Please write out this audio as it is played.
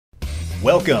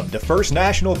Welcome to First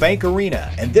National Bank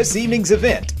Arena and this evening's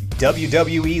event,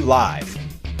 WWE Live.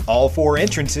 All 4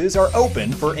 entrances are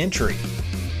open for entry.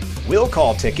 Will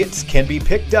call tickets can be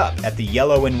picked up at the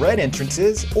yellow and red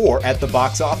entrances or at the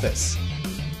box office.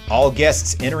 All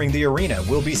guests entering the arena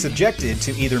will be subjected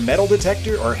to either metal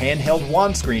detector or handheld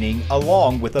wand screening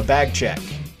along with a bag check.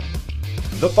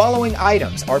 The following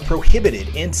items are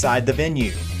prohibited inside the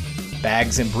venue: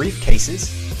 bags and briefcases,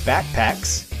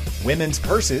 backpacks, women's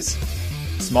purses,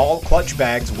 small clutch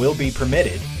bags will be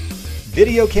permitted,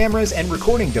 video cameras and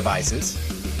recording devices,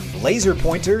 laser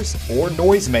pointers or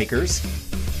noisemakers,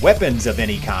 weapons of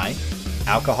any kind,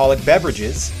 alcoholic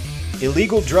beverages,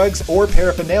 illegal drugs or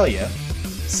paraphernalia,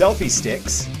 selfie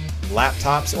sticks,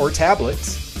 laptops or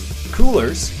tablets,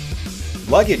 coolers,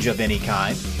 luggage of any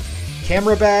kind,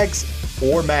 camera bags,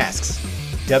 or masks.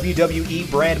 WWE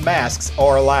brand masks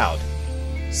are allowed.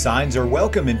 Signs are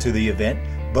welcome into the event,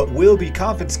 but will be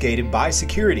confiscated by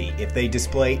security if they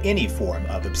display any form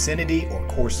of obscenity or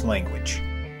coarse language.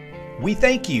 We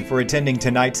thank you for attending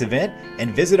tonight's event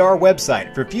and visit our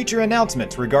website for future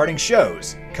announcements regarding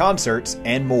shows, concerts,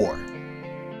 and more.